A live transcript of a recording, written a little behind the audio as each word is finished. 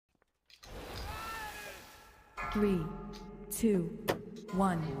3, 2,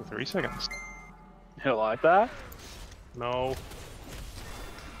 1. Ooh, 3 seconds. You like that? No.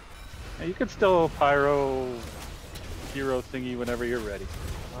 Yeah, you can still pyro hero thingy whenever you're ready.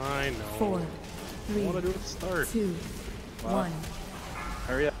 I know. 4, 3, I want to do it at the start. 2, Wow. 1.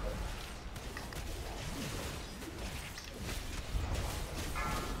 Hurry up.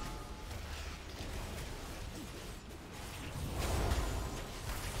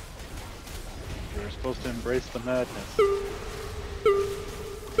 You're supposed to embrace the madness.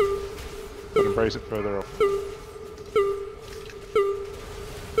 But embrace it further up.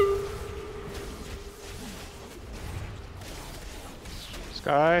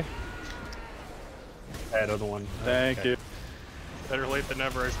 Sky. That other one. Thank you. Better late than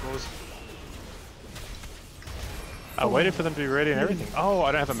never, I suppose. I waited for them to be ready and everything. Oh,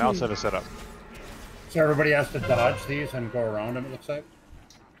 I don't have a mouse ever set up. So everybody has to dodge these and go around them, it looks like?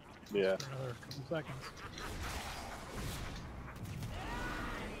 Yeah. For another couple seconds.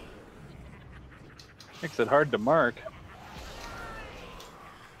 Makes it hard to mark.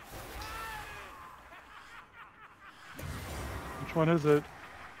 Which one is it?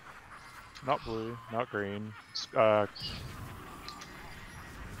 Not blue, not green. I'm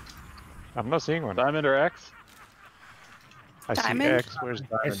not seeing one. Diamond or X? I see Diamond? X. Where's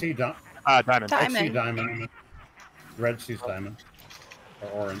diamond? I see Diamond. I see Diamond. diamond. Red sees diamond. Or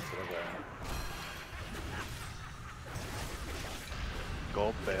orange, whatever.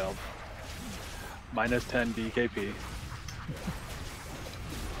 Gold failed. Minus 10 DKP.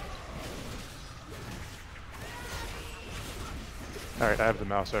 Alright, I have the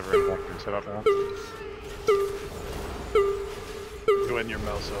mouse over and vector set up now. Go in your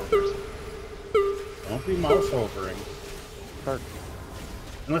mouse overs. Don't be mouse overing. Hard.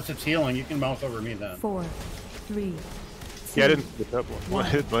 Unless it's healing, you can mouse over me then. 4, 3, 2, Yeah, I didn't get that one.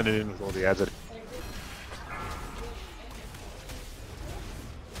 It blended in with all the ads.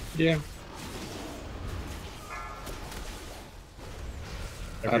 Yeah.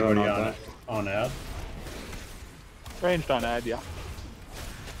 Everybody know on that. on ad? Ranged on ad, yeah.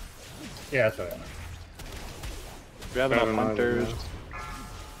 Yeah, that's what I know. We have I enough don't know hunters. that.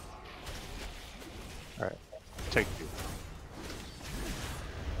 Alright, take two.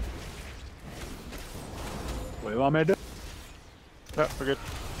 What do you want me to do? No, we're good.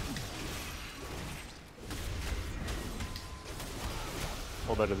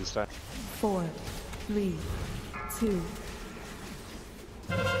 All better this time. 4, 3, 2.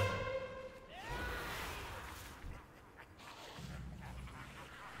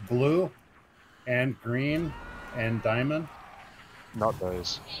 Blue and green and diamond. Not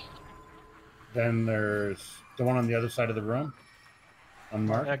those. Then there's the one on the other side of the room.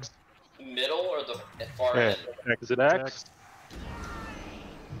 Unmarked. X. Middle or the far Yeah. end? X. Is it X?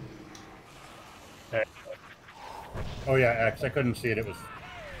 Oh yeah, X. I couldn't see it. It was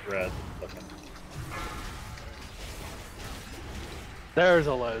red looking. There's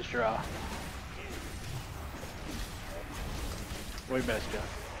a Lowe's draw. We missed you.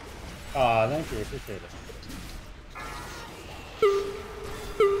 Ah, thank you. Appreciate it.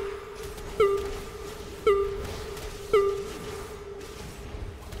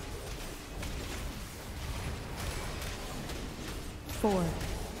 Four,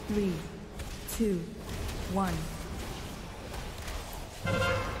 3, 2, 1.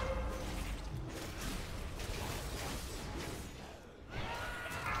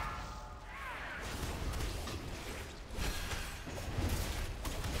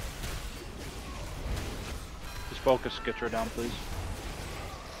 Just focus Skitra down, please.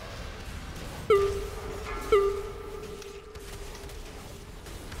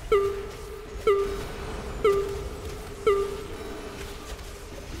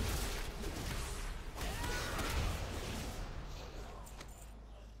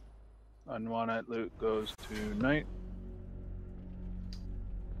 Unwanted loot goes to Knight.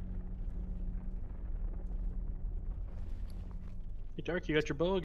 Hey, Dark, you got your bow again.